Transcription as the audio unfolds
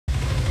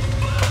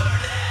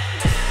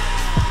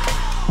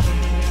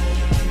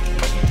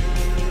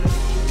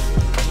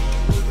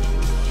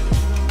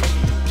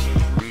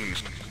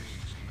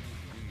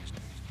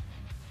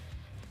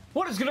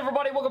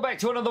back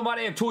to another My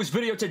Damn Toys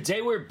video.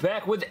 Today we're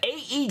back with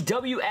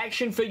AEW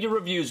action figure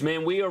reviews,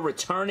 man. We are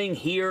returning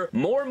here.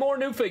 More and more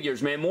new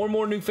figures, man. More and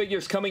more new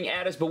figures coming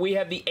at us, but we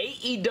have the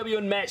AEW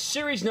Unmatched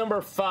Series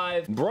number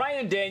 5,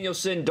 Bryan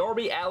Danielson,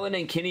 Darby Allin,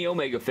 and Kenny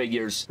Omega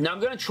figures. Now,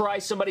 I'm going to try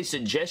somebody's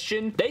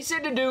suggestion. They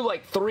said to do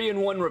like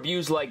 3-in-1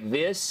 reviews like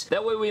this.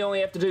 That way we only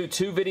have to do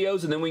 2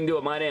 videos, and then we can do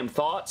a My Damn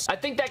Thoughts. I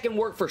think that can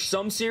work for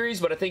some series,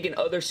 but I think in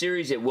other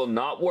series it will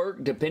not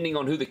work, depending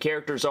on who the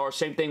characters are.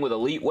 Same thing with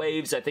Elite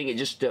Waves. I think it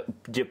just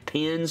depends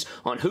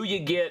on who you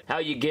get, how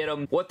you get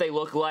them, what they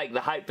look like,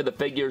 the hype for the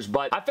figures,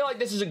 but I feel like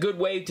this is a good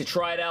way to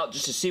try it out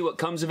just to see what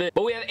comes of it.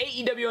 But we have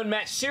AEW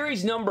Unmatched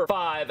Series number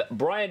 5,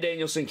 Bryan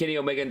Danielson, Kenny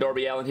Omega, and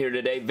Darby Allin here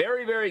today.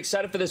 Very, very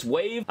excited for this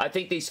wave. I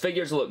think these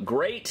figures look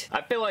great.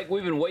 I feel like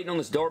we've been waiting on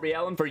this Darby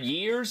Allin for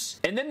years,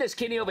 and then this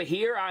Kenny over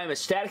here I am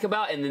ecstatic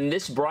about, and then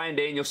this Bryan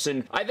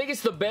Danielson. I think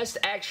it's the best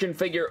action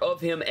figure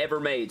of him ever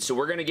made, so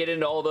we're going to get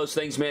into all those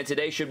things, man.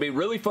 Today should be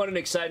really fun and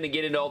exciting to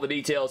get into all the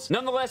details.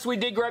 Nonetheless, we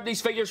did grab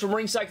these figures from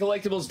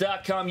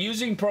ringsidecollectibles.com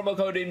using promo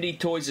code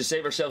MDTOYS to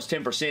save ourselves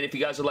 10%. If you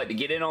guys would like to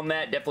get in on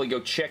that, definitely go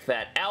check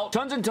that out.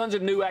 Tons and tons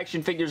of new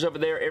action figures over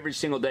there every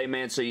single day,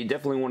 man, so you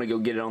definitely want to go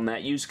get it on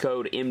that. Use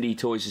code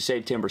MDTOYS to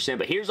save 10%.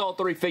 But here's all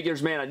 3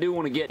 figures, man. I do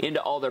want to get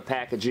into all their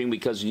packaging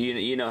because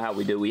you know how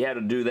we do. We had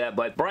to do that,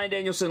 but Bryan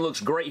Danielson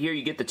looks great here.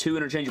 You get the 2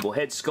 interchangeable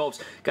head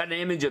sculpts. Got an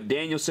image of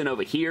Danielson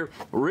over here.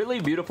 Really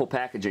beautiful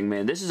packaging,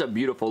 man. This is a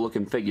beautiful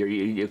looking figure.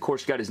 You of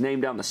course, got his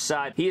name down the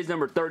side. He is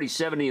number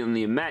 3070 on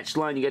the Unmatched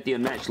line. You got the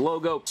Unmatched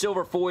logo,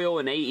 silver foil,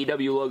 and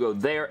AEW logo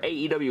there,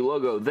 AEW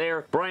logo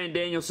there. Bryan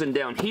Danielson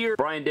down here,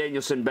 Bryan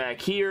Danielson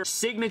back here.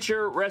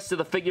 Signature, rest of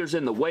the figures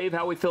in the wave.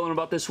 How we feeling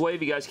about this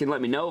wave? You guys can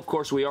let me know. Of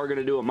course, we are going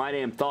to do a My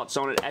Damn Thoughts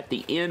on it at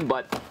the end,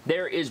 but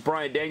there is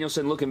Bryan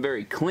Danielson looking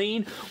very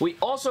clean. We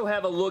also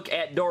have a look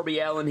at Darby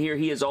Allin here.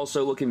 He is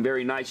also looking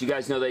very nice. You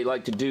guys know they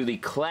like to do the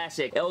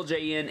classic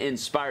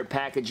LJN-inspired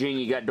packaging.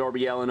 You got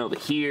Darby Allin over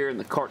here and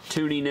the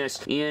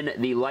cartooniness in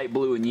the light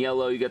blue and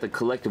yellow. You got the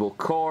collectible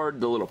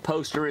card, the little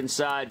poster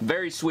inside.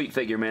 Very sweet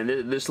figure, man.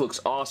 This looks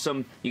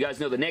awesome. You guys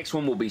know the next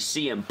one will be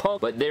CM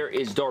Punk, but there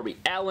is Darby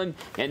Allin,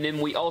 and then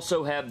we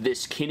also have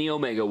this Kenny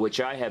Omega,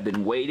 which I have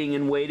been waiting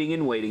and waiting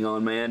and waiting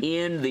on, man,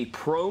 in the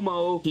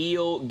promo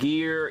heel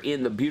gear,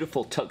 in the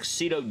beautiful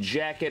tuxedo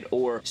jacket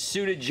or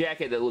suited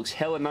jacket that looks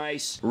hella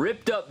nice.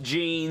 Ripped up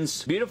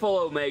jeans, beautiful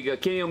Omega,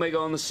 Kenny Omega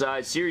on the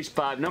side, Series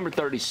 5, number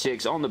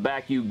 36. On the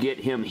back, you get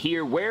him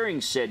here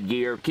wearing said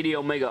gear. Kenny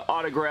Omega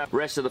autograph,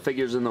 rest of the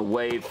figures in the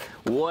wave.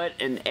 What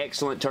an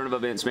excellent turn of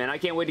events, man. I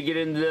can't wait to get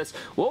into this.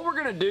 What we're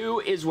going to do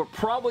is we're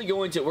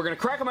going to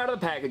crack them out of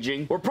the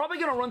packaging. We're probably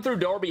going to run through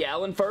Darby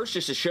Allin first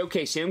just to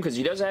showcase him because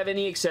he doesn't have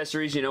any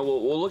accessories. You know,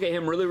 we'll look at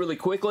him really, really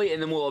quickly,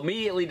 and then we'll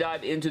immediately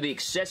dive into the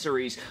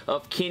accessories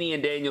of Kenny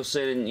and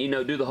Danielson and, you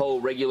know, do the whole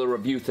regular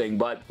review thing.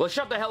 But let's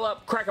shut the hell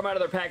up, crack them out of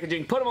their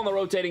packaging, put them on the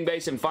rotating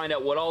base, and find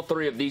out what all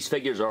 3 of these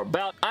figures are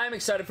about. I'm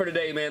excited for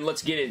today, man.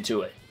 Let's get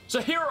into it. So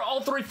here are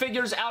all 3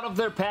 figures out of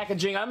their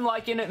packaging. I'm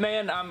liking it,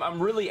 man.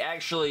 I'm really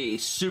actually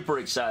super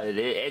excited.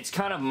 It's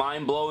kind of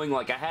mind-blowing.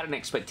 Like, I had an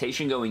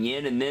expectation going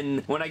in, and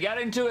then when I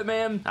got into it,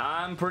 man,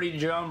 I'm pretty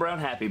John Brown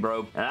happy,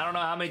 bro. And I don't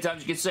know how many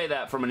times you can say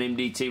that from an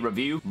MDT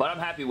review, but I'm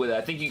happy with it.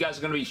 I think you guys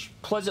are going to be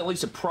pleasantly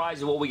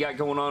surprised at what we got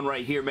going on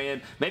right here,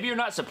 man. Maybe you're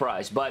not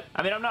surprised, but,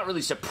 I mean, I'm not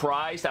really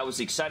surprised. I was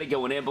excited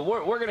going in, but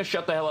we're going to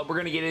shut the hell up. We're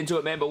going to get into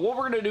it, man. But what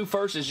we're going to do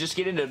first is just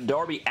get into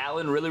Darby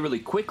Allin really, really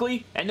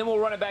quickly, and then we'll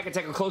run it back and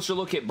take a closer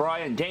look at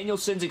Bryan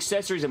Danielson's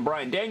accessories and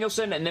Bryan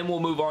Danielson, and then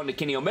we'll move on to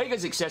Kenny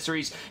Omega's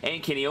accessories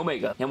and Kenny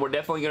Omega. And we're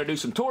definitely going to do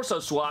some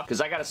torso swap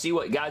because I got to see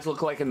what guys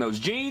look like in those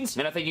jeans,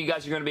 and I think you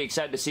guys are going to be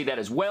excited to see that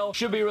as well.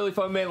 Should be really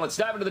fun, man. Let's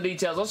dive into the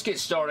details. Let's get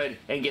started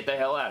and get the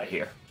hell out of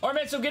here. Alright,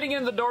 man, so getting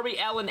into the Darby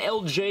Allin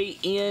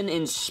LJN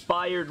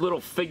inspired little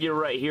figure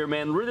right here,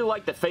 man. Really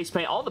like the face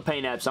paint. All the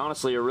paint apps,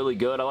 honestly, are really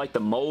good. I like the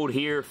mold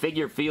here.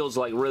 Figure feels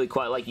like really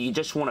quite like you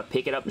just want to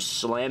pick it up and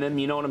slam him,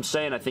 you know what I'm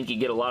saying? I think you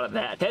get a lot of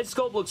that. Head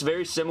sculpt looks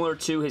very similar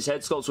to his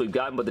head sculpts we've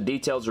gotten, but the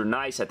details are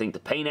nice. I think the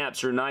paint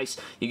apps are nice.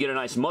 You get a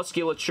nice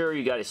musculature.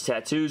 You got his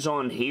tattoos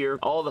on here.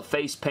 All the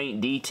face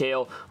paint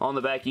detail. On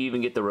the back, you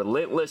even get the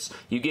Relentless.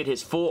 You get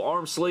his full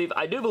arm sleeve.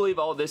 I do believe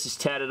all this is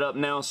tatted up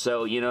now,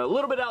 so, you know, a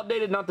little bit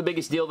outdated, not the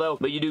biggest deal though,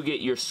 but you do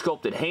get your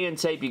sculpted hand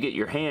tape, you get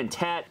your hand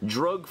tat,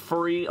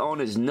 drug-free on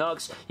his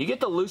knucks, you get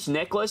the loose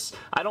necklace.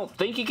 I don't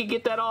think you could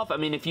get that off. I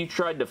mean, if you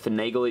tried to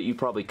finagle it, you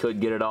probably could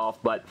get it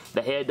off, but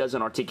the head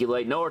doesn't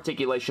articulate. No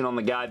articulation on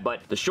the guy, but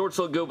the shorts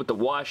look good with the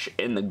wash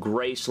and the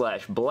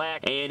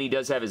gray/black, and he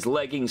does have his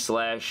leggings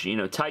 / you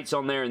know, tights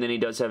on there, and then he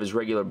does have his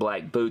regular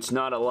black boots.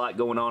 Not a lot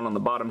going on the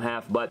bottom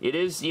half, but it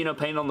is, you know,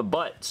 painted on the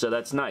butt, so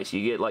that's nice.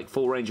 You get like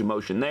full range of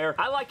motion there.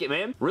 I like it,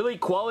 man. Really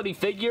quality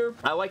figure.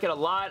 I like it a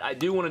lot. I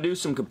do want to do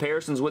some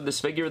comparisons with this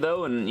figure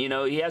though, and you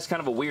know, he has kind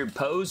of a weird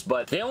pose,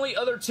 but the only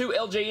other 2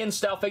 LJN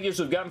style figures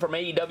we've gotten from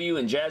AEW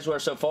and Jazzware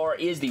so far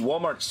is the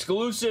Walmart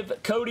exclusive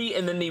Cody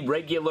and then the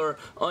regular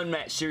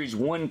Unmatched Series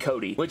 1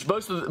 Cody, which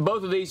both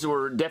of these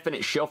were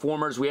definite shelf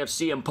warmers. We have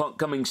CM Punk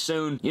coming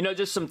soon. You know,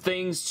 just some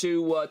things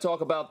to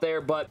talk about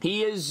there, but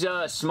he is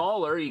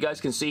smaller. You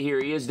guys can see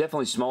here, he is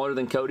definitely smaller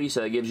than Cody,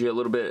 so that gives you a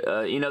little bit,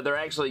 you know, they're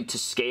actually to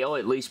scale,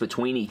 at least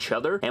between each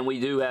other, and we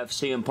do have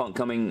CM Punk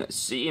coming,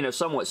 you know,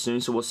 somewhat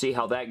soon, so we'll see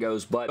how that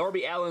goes, but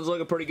Darby Allin's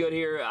looking pretty good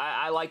here.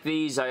 I like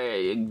these.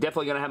 I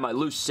definitely gonna have my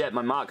loose set,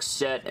 my mock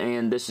set,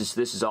 and this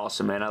is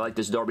awesome, man. I like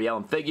this Darby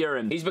Allin figure,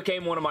 and he's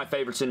became one of my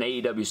favorites in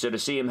AEW, so to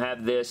see him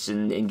have this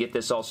and get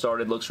this all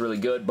started looks really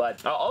good,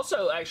 but I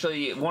also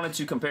actually wanted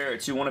to compare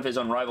it to one of his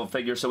Unrivaled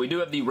figures, so we do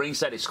have the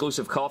ringside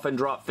exclusive coffin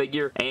drop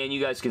figure, and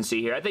you guys can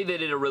see here, I think they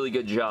did a really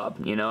good job,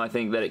 you know, I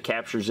think that it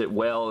captures it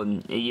well,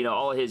 and, you know,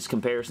 all of his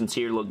comparisons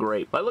here look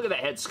great. But look at that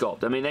head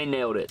sculpt. I mean, they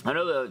nailed it. I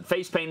know the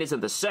face paint isn't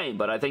the same,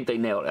 but I think they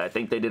nailed it. I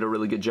think they did a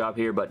really good job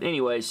here, but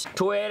anyways,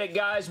 toyetic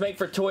guys make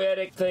for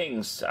toyetic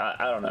things.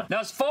 I don't know. Now,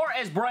 as far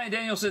as Bryan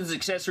Danielson's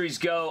accessories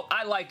go,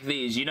 I like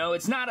these. You know,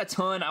 it's not a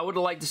ton. I would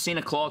have liked to seen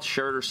a cloth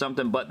shirt or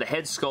something, but the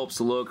head sculpts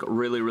look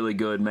really, really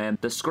good, man.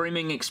 The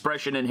screaming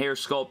expression and hair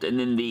sculpt, and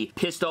then the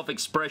pissed off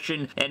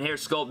expression and hair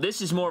sculpt.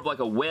 This is more of like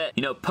a wet,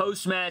 you know,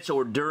 post-match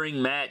or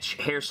during match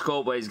hair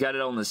sculpt, where he's got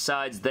it on the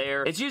sides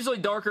there. It's usually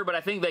darker, but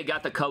I think they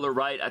got the color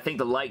right. I think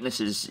the likeness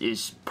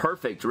is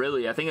perfect,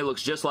 really. I think it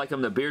looks just like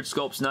him. The beard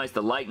sculpt's nice.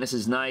 The likeness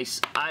is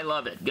nice. I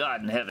love it.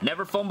 God in heaven.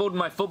 Never fumbled in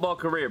my football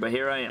career, but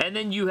here I am. And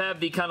then you have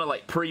the kind of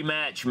like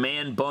pre-match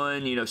man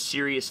bun, you know,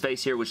 serious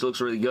face here, which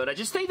looks really good. I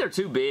just think they're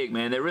too big,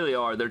 man. They really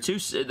are. They're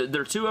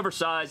too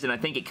oversized, and I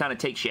think it kind of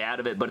takes you out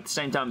of it, but at the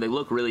same time, they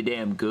look really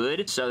damn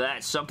good, so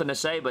that's something to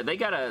say, but they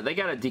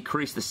gotta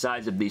decrease the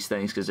size of these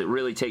things, because it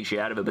really takes you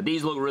out of it, but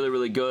these look really,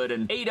 really good,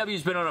 and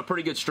AEW's been on a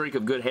pretty good streak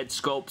of good head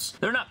sculpts.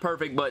 They're not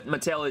perfect, but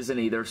Mattel isn't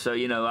either, so,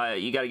 you know,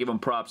 you gotta give them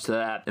props to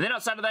that. And then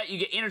outside of that, you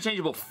get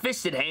interchangeable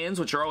fisted hands,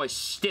 which are always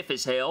stiff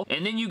as hell,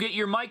 and then you get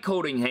your mic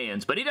holding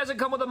hands, but he doesn't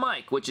come with a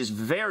mic, which is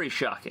very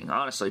shocking,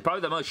 honestly.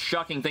 Probably the most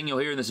shocking thing you'll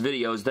hear in this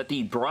video is that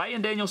the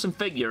Bryan Danielson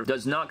figure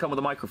does not come with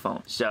a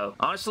microphone. So,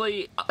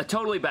 honestly,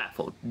 totally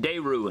baffled. Day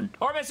ruined.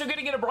 Alright, man, so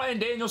getting into Bryan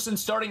Danielson,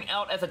 starting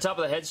out at the top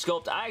of the head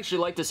sculpt. I actually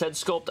like this head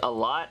sculpt a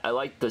lot. I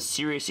like the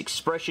serious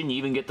expression. You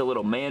even get the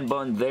little man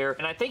bun there,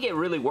 and I think it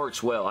really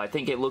works well. I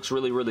think it looks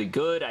really, really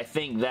good. I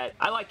think that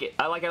I like it.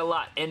 I like it a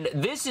lot, and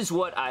this is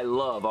what I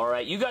love,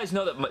 alright? You guys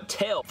know that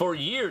Mattel, for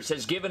years,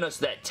 has given us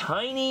that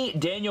tiny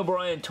Daniel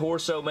Bryan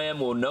torso, man.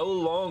 Well, no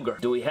longer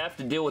do we have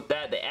to deal with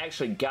that. They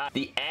actually got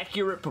the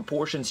accurate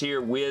proportions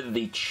here with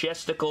the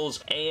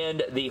chesticles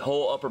and the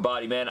whole upper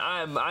body, man.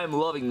 I'm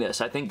loving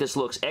this. I think this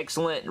looks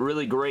excellent.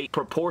 Really great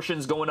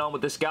proportions going on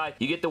with this guy.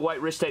 You get the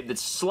white wrist tape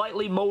that's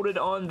slightly molded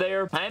on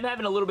there. I am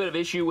having a little bit of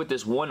issue with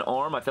this one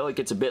arm. I feel like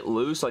it's a bit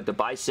loose, like the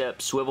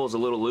bicep swivel is a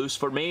little loose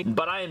for me,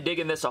 but I am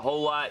digging this a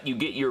whole lot. You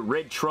get your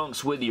red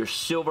trunks with your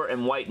silver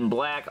and white and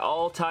black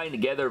all tying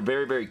together.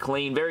 Very, very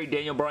clean. Very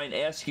Daniel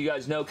Bryan-esque. You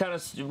guys know, kind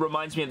of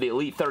reminds me of the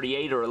Elite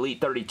 38 or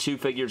Elite 32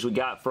 figures we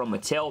got from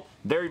Mattel.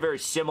 Very, very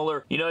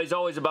similar. You know, he's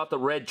always about the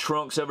red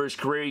trunks over his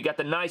career. You got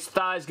the nice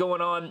thighs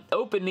going on.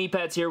 Open knee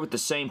pads here with the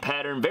same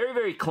pattern. Very,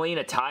 very clean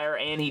attire,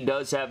 and he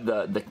does have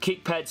the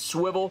kick pad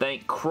swivel.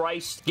 Thank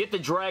Christ. Get the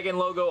dragon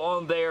logo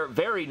on there.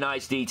 Very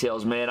nice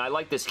details, man. I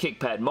like this kick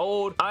pad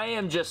mold. I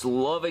am just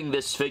loving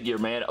this figure,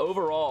 man.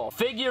 Overall,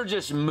 figure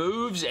just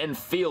moves and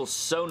feels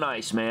so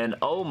nice, man.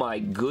 Oh my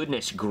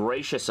goodness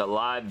gracious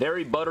alive.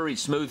 Very buttery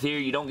smooth here.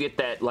 You don't get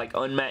that, like,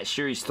 Unmatched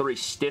Series 3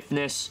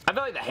 stiffness. I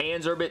feel like the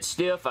hands are a bit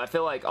stiff. I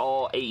feel like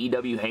all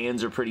AEW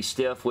hands are pretty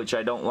stiff, which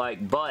I don't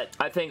like, but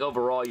I think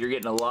overall you're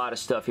getting a lot of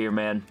stuff here,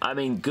 man. I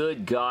mean,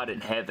 good God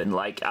in heaven.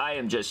 Like, I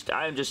am just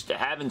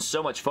having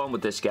so much fun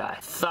with this guy.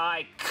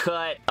 Thigh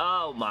cut.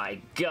 Oh my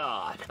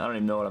God. I don't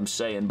even know what I'm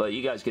saying, but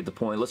you guys get the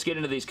point. Let's get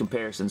into these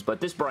comparisons, but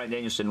this Bryan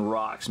Danielson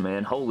rocks,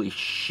 man. Holy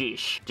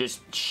shish.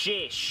 Just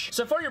shish.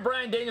 So for your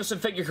Bryan Danielson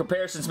figure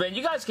comparisons, man,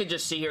 you guys can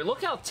just see here.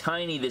 Look how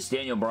tiny this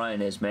Daniel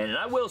Bryan is, man. And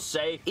I will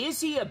say,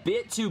 is he a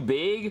bit too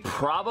big?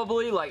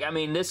 Probably. Like, I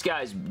mean, this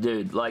guy's,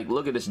 dude, like,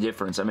 look at this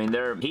difference. I mean,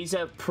 he's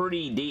a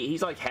pretty deep,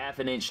 he's like half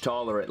an inch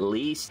taller at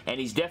least, and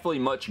he's definitely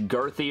much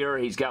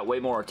girthier. He's got way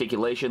more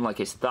articulation, like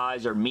his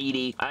thighs are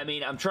meaty. I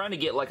mean, I'm trying to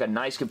get like a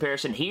nice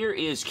comparison. Here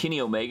is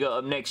Kenny Omega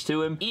up next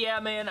to him. Yeah,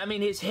 man, I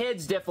mean, his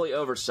head's definitely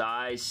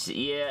oversized.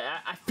 Yeah,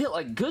 I feel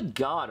like, good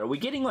God, are we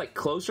getting like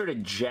closer to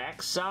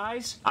Jack's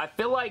size? I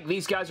feel like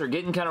these guys are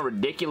getting kind of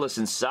ridiculous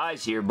in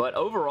size here, but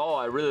overall,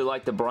 I really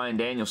like the Bryan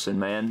Danielson,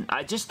 man.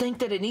 I just think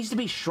that it needs to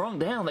be shrunk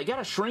down. They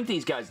gotta shrink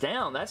these guys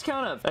down. That's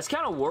kind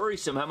of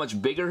worrisome how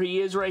much bigger he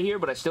is right here,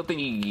 but I still think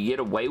he can get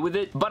away with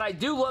it. But I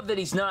do love that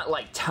he's not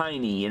like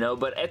tiny, you know,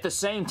 but at the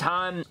same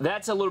time,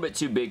 that's a little bit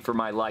too big for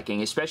my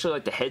liking, especially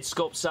like the head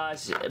sculpt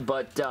size,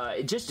 but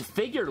just the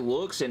figure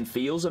looks and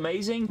feels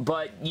amazing,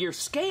 but your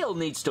scale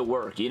needs to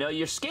work, you know?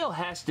 Your scale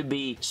has to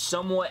be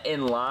somewhat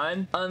in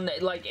line, and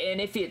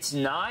if it's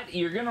not,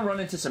 you're gonna run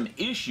into some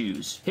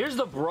issues. Here's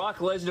the Brock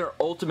Lesnar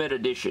Ultimate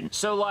Edition.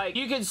 So, like,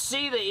 you can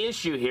see the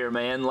issue here,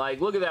 man.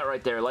 Like, look at that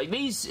right there. Like,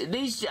 these,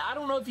 I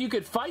don't know if you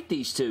could fight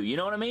these two, you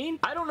know what I mean?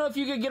 I don't know if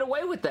you could get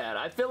away with that.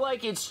 I feel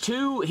like he's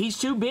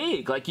too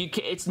big. Like,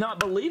 it's not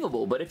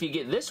believable, but if you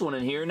get this one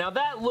in here, now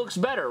that looks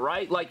better,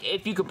 right? Like,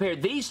 if you compare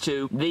these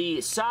two,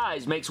 the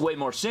size makes way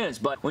more sense.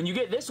 But when you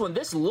get this one,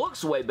 this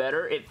looks way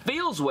better. It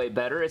feels way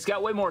better. It's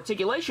got way more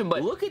articulation,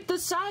 but look at the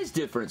size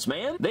difference,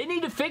 man. They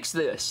need to fix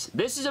this.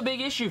 This is a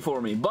big issue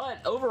for me,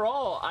 but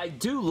overall, I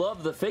do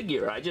love the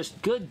figure. I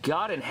just, good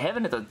God in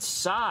heaven at the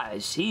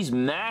size. He's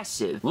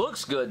massive.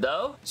 Looks good,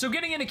 though. So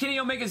getting into Kenny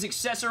Omega's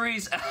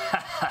accessories,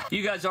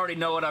 you guys already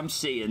know what I'm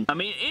seeing. I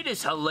mean, it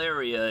is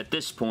hilarious at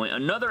this point.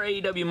 Another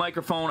AEW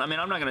microphone. I mean,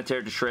 I'm not going to tear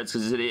it to shreds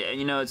because,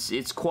 you know,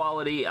 it's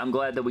quality. I'm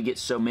glad that we get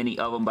so many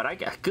of them, but I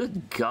got,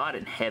 good God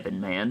in heaven,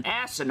 man.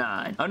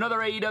 Asinine. Another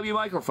AEW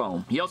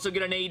microphone. You also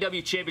get an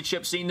AEW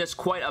championship. Seen this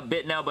quite a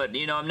bit now, but,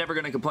 you know, I'm never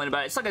going to complain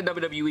about it. It's like a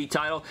WWE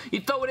title.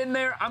 You throw it in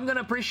there, I'm going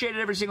to appreciate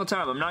it every single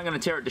time. I'm not going to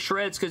tear it to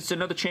shreds because it's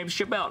another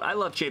championship belt. I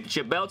love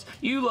championship belts.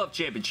 You love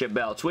championship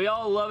belts. We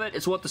all love it.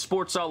 It's what the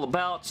sport's all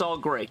about. It's all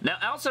great. Now,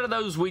 outside of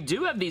those, we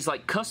do have these,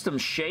 like, custom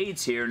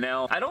shades here.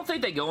 Now, I don't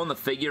think they go on the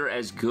figure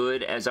as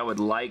good as I would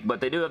like,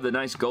 but they do have the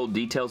nice gold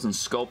details and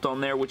sculpt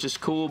on there, which is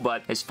cool,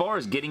 but as far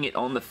as getting it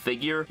on the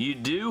figure, you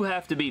do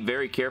have to be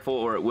very careful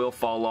or it will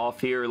fall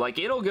off here. Like,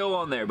 it'll go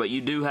on there, but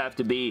you do have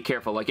to be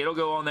careful. Like, it'll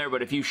go on there,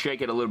 but if you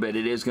shake it a little bit,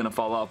 it is going to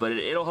fall off, but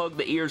it'll hug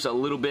the ears a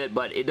little bit,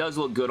 but it does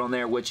look good on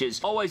there, which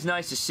is always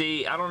nice to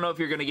see. I don't know if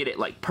you're going to get it,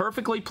 like,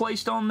 perfectly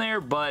placed on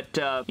there, but,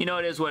 you know,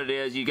 it is what it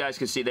is. You guys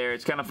can see there,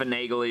 it's kind of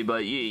finagly,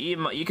 but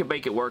you can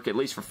make it work, at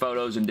least for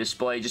photos and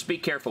display. Just be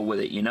careful with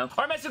it, you know?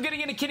 Alright, man, so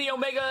getting into Kenny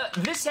Omega,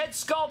 this head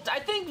sculpt, I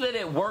think that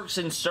it works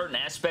in certain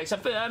aspects.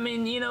 I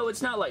mean, you know,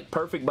 it's not, like,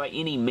 perfect by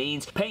any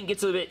means. Paint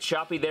gets a bit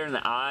choppy there in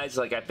the eyes.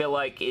 Like, I feel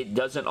like it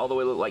doesn't all the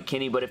way look like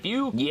Kenny, but if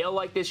you yell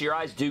like this, your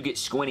eyes do get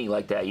squinty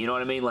like that, you know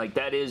what I mean? Like,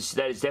 that is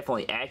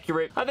definitely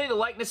accurate. I think the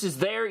likeness is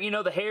there, you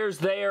know, the hair's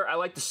there. I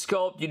like the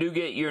sculpt. You do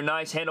get your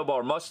nice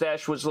handlebar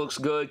mustache, which looks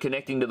good,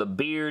 connecting to the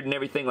beard and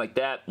everything like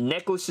that.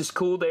 Necklace is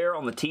cool there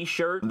on the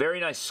t-shirt. Very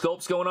nice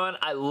sculpts going on.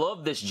 I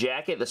love this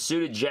jacket. The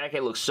suited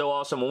jacket looks so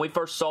awesome. When we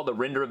first saw the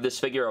render of this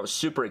figure, I was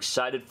super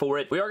excited for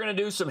it. We are going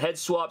to do some head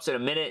swaps in a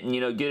minute and,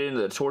 you know, get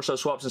into the torso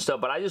swaps and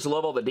stuff, but I just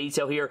love all the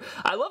detail here.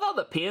 I love how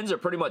the pins are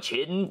pretty much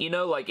hidden, you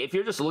know, like if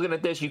you're just looking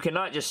at this, you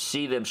cannot just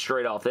see them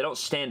straight off. They don't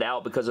stand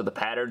out because of the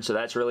pattern, so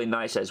that's really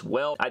nice as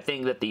well. I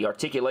think that the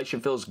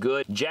articulation feels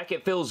good.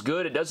 Jacket feels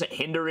good. It doesn't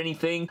hinder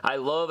anything. I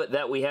love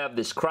that we have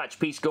this crotch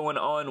piece going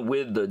on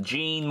with the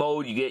jean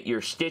mode. You get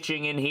your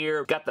stitching in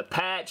here. Got the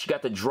patch,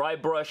 got the dry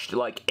brushed,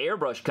 like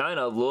airbrush kind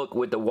of look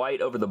with the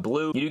white over the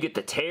blue. You do get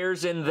the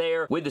tears in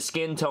there with the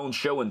skin tone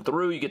showing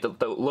through. You get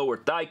the lower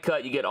thigh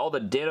cut. You get all the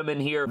denim in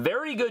here.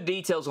 Very good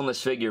details on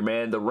this figure,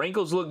 man. The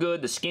wrinkles look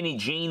good. The skinny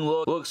jean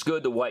look looks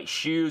good. The white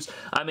shoes.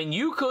 I mean,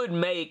 you could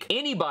make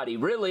anybody,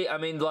 really. I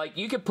mean, like,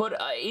 you could put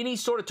any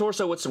sort of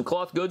torso with some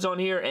cloth goods on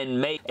here and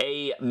make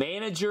a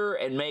manager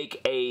and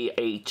make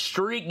a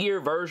street gear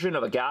version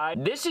of a guy.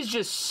 This is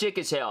just sick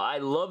as hell. I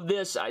love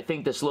this. I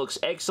think this looks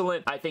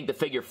excellent. I think the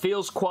figure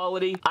feels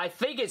quality. I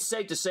think it's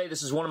safe to say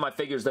this is one of my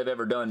figures they've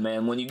ever done,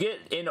 man. When you get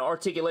in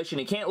articulation,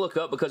 he can't look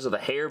up because of the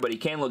hair, but he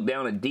can look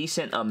down a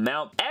decent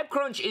amount. Ab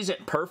crunch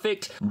isn't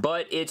perfect,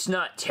 but it's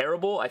not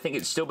terrible. I think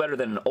it's still better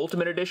than an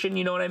Ultimate Edition,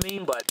 you know what I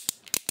mean? But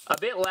a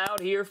bit loud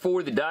here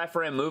for the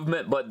diaphragm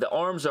movement, but the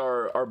arms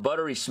are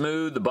buttery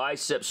smooth. The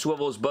bicep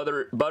swivels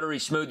buttery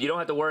smooth. You don't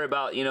have to worry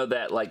about, you know,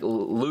 that like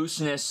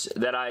looseness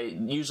that I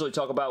usually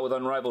talk about with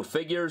Unrivaled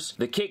figures.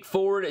 The kick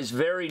forward is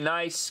very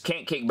nice.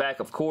 Can't kick back,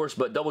 of course,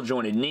 but double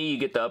jointed knee. You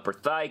get the upper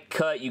thigh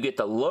cut. You get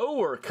the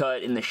lower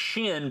cut in the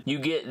shin. You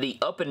get the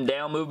up and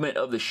down movement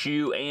of the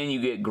shoe, and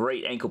you get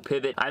great ankle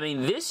pivot. I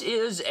mean, this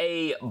is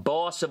a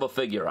boss of a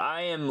figure.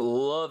 I am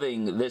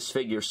loving this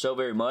figure so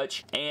very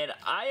much, and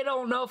I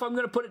don't know if I'm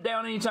going to put it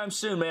down anytime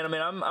soon, man. I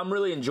mean, I'm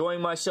really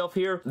enjoying myself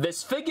here.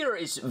 This figure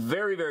is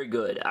very, very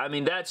good. I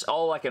mean, that's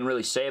all I can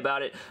really say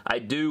about it. I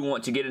do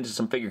want to get into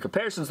some figure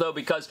comparisons, though,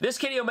 because this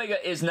Kenny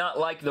Omega is not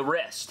like the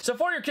rest. So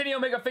for your Kenny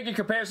Omega figure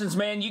comparisons,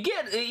 man, you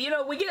get, you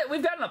know, we've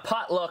gotten a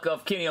potluck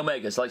of Kenny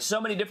Omegas, like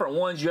so many different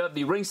ones. You have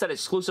the ringside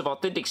exclusive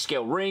authentic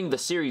scale ring, the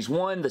Series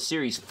 1, the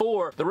Series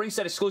 4, the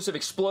ringside exclusive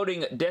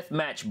exploding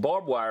deathmatch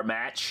barbed wire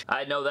match.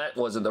 I know that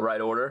wasn't the right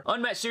order.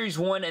 Unmatched Series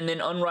 1, and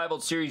then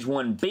Unrivaled Series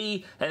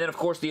 1B, and then, of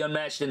course, the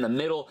Unmatched in the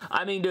middle.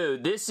 I mean,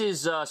 dude, this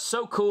is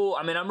so cool.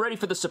 I mean, I'm ready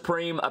for the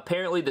Supreme.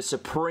 Apparently, the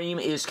Supreme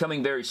is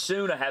coming very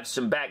soon. I have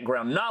some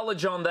background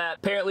knowledge on that.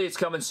 Apparently, it's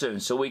coming soon,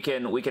 so we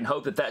can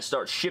hope that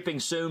starts shipping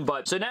soon.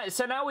 But so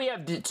now we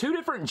have two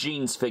different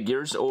jeans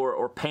figures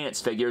or pants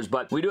figures,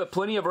 but we do have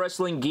plenty of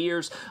wrestling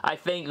gears. I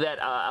think that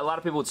a lot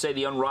of people would say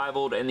the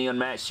Unrivaled and the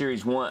Unmatched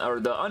Series 1, or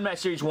the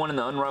Unmatched Series 1 and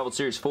the Unrivaled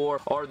Series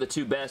 4 are the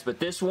two best, but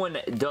this one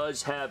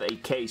does have a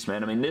case,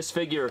 man. I mean, this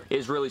figure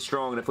is really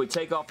strong, and if we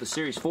take off the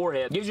Series 4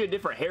 head, it gives you a different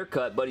different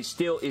haircut, but he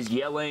still is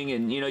yelling,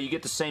 and, you know, you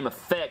get the same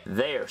effect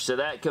there. So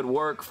that could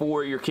work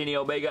for your Kenny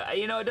Omega.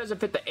 You know, it doesn't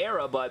fit the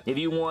era, but if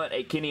you want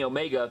a Kenny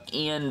Omega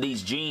in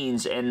these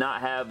jeans and not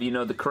have, you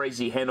know, the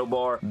crazy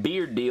handlebar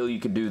beard deal, you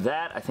could do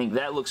that. I think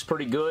that looks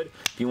pretty good.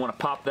 If you want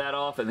to pop that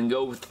off and then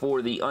go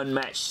for the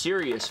Unmatched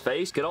Series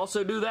face, could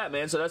also do that,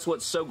 man. So that's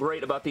what's so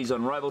great about these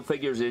Unrivaled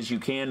figures is you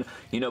can,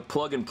 you know,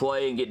 plug and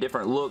play and get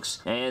different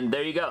looks, and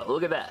there you go.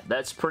 Look at that.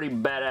 That's pretty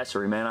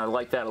badassery, man. I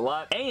like that a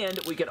lot. And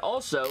we could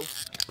also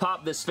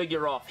pop this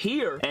figure off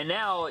here, and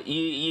now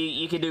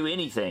you can do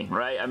anything,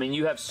 right? I mean,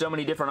 you have so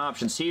many different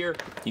options here.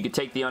 You could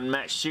take the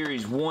Unmatched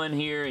Series 1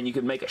 here, and you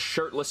could make a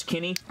shirtless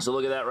Kenny. So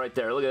look at that right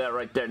there. Look at that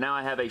right there. Now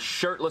I have a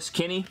shirtless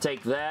Kenny.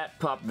 Take that,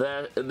 pop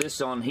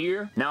this on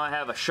here. Now I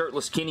have a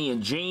shirtless Kenny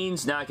in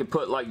jeans. Now I can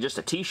put like just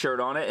a t-shirt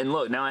on it, and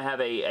look, now I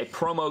have a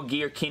promo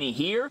gear Kenny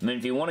here. I mean,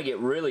 if you want to get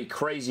really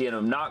crazy and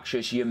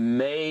obnoxious, you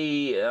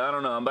may, I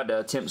don't know, I'm about to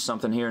attempt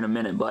something here in a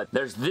minute, but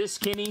there's this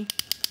Kenny.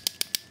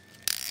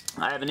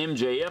 I have an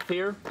MJF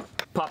here.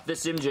 Pop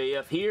this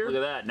MJF here. Look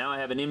at that. Now I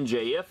have an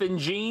MJF in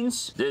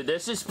jeans. Dude,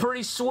 this is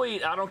pretty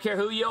sweet. I don't care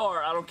who you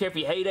are. I don't care if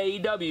you hate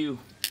AEW.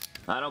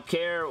 I don't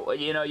care,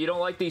 you know, you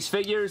don't like these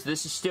figures,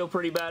 this is still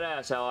pretty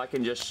badass how I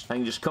can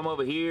just come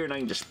over here and I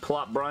can just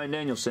plop Bryan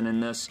Danielson in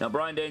this. Now,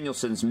 Bryan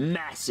Danielson's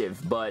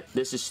massive, but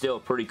this is still a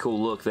pretty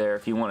cool look there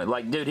if you want it.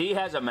 Like, dude, he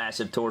has a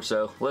massive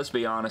torso, let's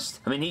be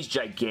honest. I mean, he's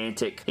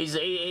gigantic. He's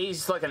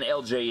like an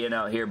LJN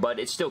out here, but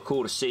it's still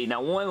cool to see.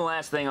 Now, one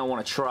last thing I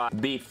want to try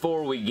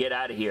before we get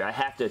out of here. I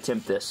have to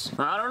attempt this.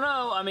 I don't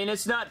know. I mean,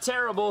 it's not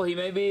terrible. He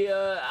may be,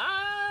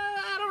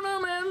 I don't know,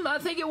 man. I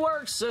think it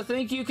works. I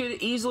think you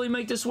could easily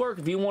make this work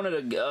if you wanted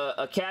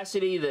a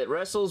Cassidy that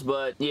wrestles,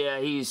 but yeah,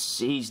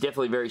 he's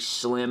definitely very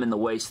slim in the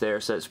waist there,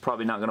 so it's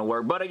probably not going to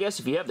work. But I guess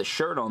if you have the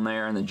shirt on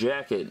there and the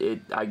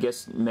jacket, I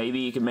guess maybe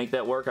you can make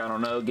that work. I don't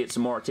know. Get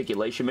some more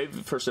articulation, maybe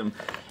for some,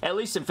 at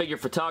least some figure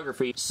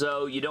photography,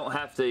 so you don't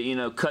have to, you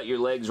know, cut your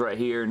legs right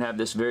here and have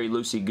this very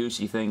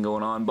loosey-goosey thing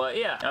going on. But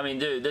yeah, I mean,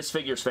 dude, this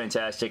figure's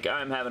fantastic.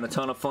 I'm having a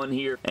ton of fun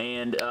here,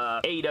 and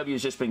AEW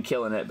has just been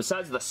killing it.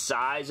 Besides the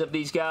size of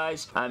these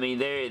guys, I mean,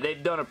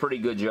 they've done a pretty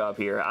good job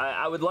here.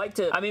 I would like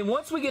to, I mean,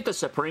 once we get the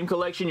Supreme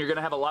Collection, you're going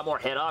to have a lot more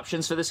head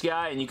options for this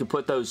guy, and you can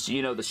put those,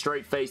 you know, the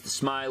straight face, the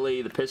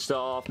smiley, the pissed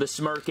off, the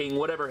smirking,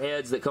 whatever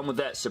heads that come with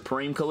that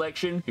Supreme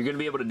Collection. You're going to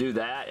be able to do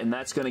that, and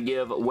that's going to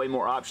give way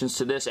more options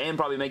to this and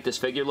probably make this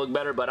figure look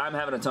better, but I'm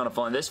having a ton of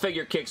fun. This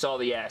figure kicks all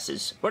the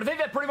asses. But I think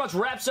that pretty much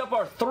wraps up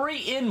our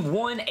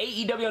 3-in-1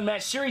 AEW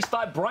Unmatched Series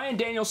 5 Bryan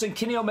Danielson,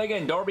 Kenny Omega,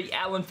 and Darby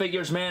Allin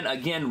figures, man.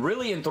 Again,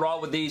 really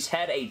enthralled with these.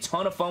 Had a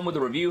ton of fun with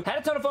the review. Had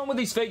a ton of fun with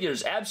these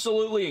figures.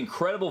 Absolutely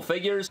incredible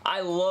figures.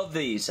 I love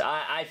these.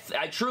 I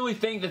truly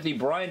think that the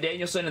Bryan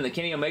Danielson and the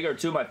Kenny Omega are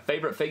two of my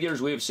favorite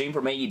figures we have seen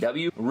from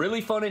AEW.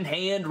 Really fun in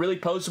hand, really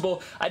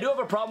poseable. I do have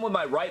a problem with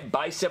my right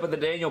bicep of the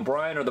Daniel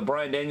Bryan, or the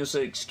Bryan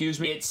Danielson, excuse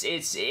me.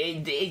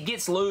 It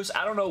gets loose.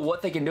 I don't know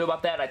what they can do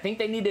about that. I think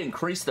they need to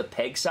increase the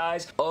peg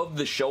size of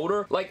the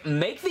shoulder. Like,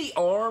 make the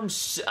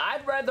arms,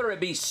 I'd rather it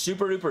be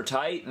super duper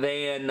tight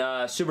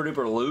than super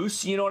duper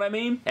loose, you know what I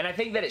mean? And I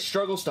think that it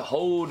struggles to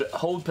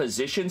hold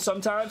position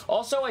sometimes.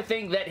 Also, I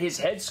think that his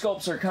head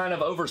sculpts are kind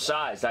of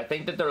oversized. I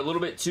think that they're a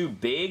little bit too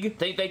big. I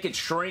think they could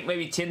shrink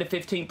maybe 10 to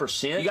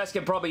 15%. You guys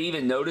can probably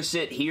even notice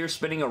it here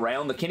spinning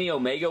around. The Kenny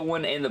Omega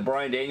one and the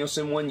Bryan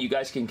Danielson one, you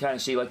guys can kind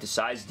of see like the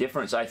size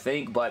difference, I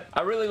think. But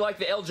I really like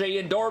the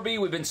LJN Darby.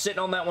 We've been sitting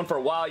on that one for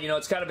a while. You know,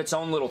 it's kind of its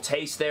own little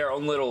taste there,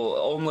 own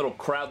little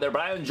crowd there.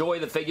 But I enjoy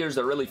the figures.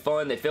 They're really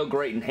fun. They feel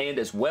great in hand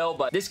as well.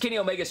 But this Kenny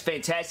Omega is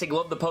fantastic.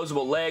 Love the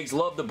poseable legs.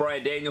 Love the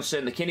Bryan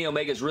Danielson. The Kenny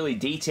Omega is really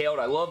detailed.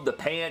 I love the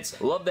pants.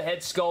 Love the head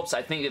sculpts.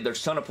 I think that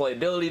there's a ton of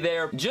playability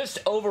there. Just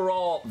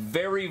overall,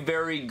 very,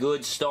 very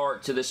good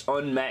start to this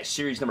Unmatched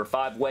Series number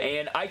 5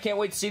 and I can't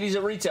wait to see these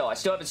at retail. I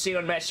still haven't seen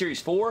Unmatched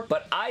Series 4,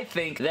 but I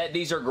think that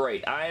these are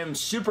great. I am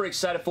super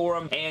excited for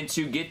them and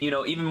to get, you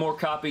know, even more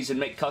copies and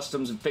make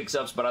customs and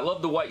fix-ups, but I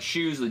love the white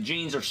shoes. The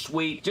jeans are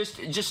sweet.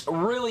 Just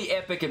really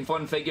epic and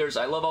fun figures.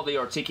 I love all the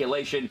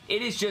articulation.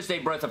 It is just a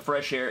breath of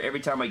fresh air every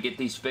time I get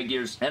these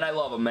figures, and I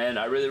love them, man.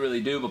 I really,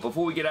 really do. But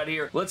before we get out of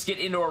here, let's get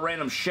into a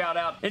random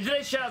shout-out. And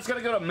today's shout-out's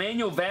going to go to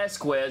Manuel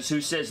Vasquez,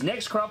 who says,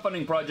 next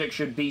crowdfunding project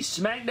should be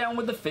SmackDown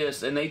with the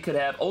Fist, and they could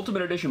have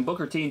Ultimate Edition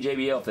Booker T and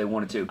JBL if they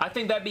wanted to. I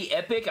think that'd be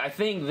epic. I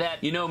think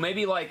that, you know,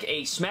 maybe like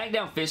a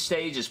SmackDown Fist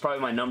stage is probably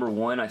my number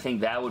one. I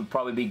think that would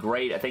probably be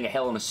great. I think a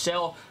Hell in a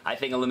Cell. I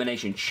think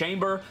Elimination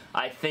Chamber.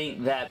 I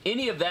think that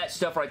any of that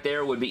stuff right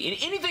there would be...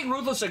 Anything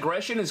Ruthless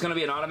Aggression is going to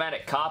be an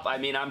automatic cop. I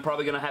mean, I'm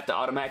probably going to have to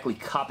automatically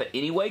cop it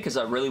anyway because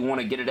I really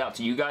want to get it out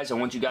to you guys. I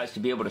want you guys to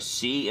be able to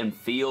see and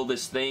feel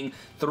this thing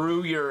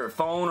through your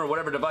phone or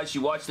whatever device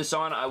you watch this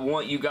on. I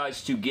want you guys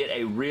guys to get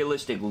a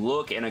realistic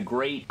look and a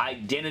great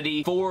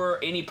identity for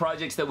any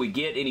projects that we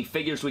get, any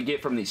figures we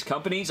get from these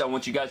companies. I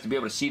want you guys to be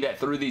able to see that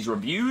through these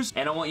reviews,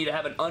 and I want you to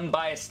have an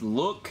unbiased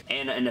look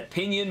and an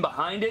opinion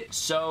behind it.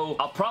 So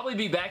I'll probably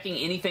be backing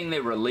anything they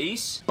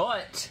release,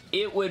 but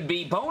it would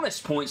be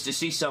bonus points to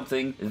see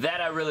something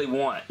that I really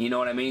want. You know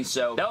what I mean?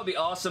 So that would be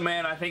awesome,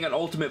 man. I think an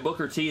Ultimate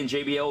Booker T and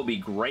JBL would be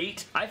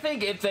great. I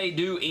think if they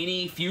do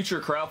any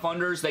future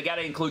crowdfunders, they got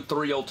to include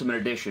 3 Ultimate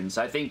Editions.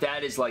 I think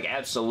that is like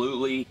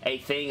absolutely a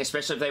thing,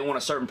 especially if they want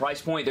a certain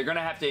price point. They're going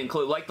to have to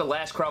include, like the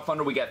last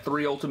crowdfunder, we got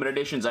 3 Ultimate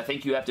Editions. I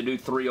think you have to do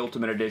 3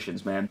 Ultimate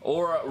Editions, man.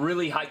 Or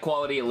really high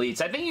quality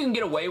Elites. I think you can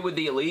get away with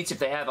the Elites if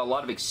they have a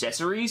lot of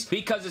accessories,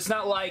 because it's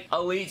not like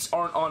Elites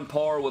aren't on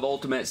par with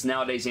Ultimates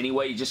nowadays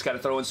anyway. You just got to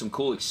throw in some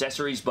cool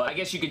accessories, but I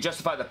guess you could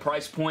justify the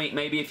price point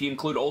maybe if you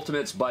include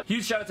Ultimates. But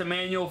huge shout out to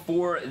Manuel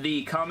for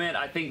the comment.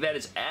 I think that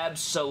is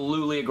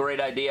absolutely a great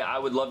idea. I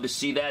would love to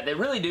see that. They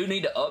really do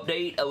need to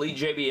update Elite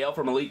JBL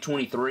from Elite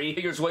 23.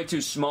 Figure's way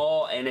too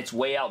small and it's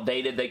way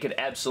outdated. They could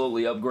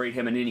absolutely upgrade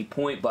him at any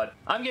point, but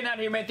I'm getting out of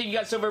here, man. Thank you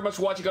guys so very much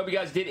for watching. I hope you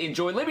guys did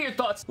enjoy. Leave me your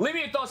thoughts. Leave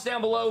me your thoughts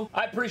down below.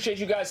 I appreciate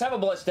you guys. Have a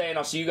blessed day, and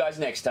I'll see you guys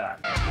next time.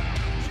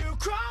 You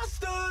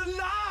crossed the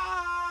line.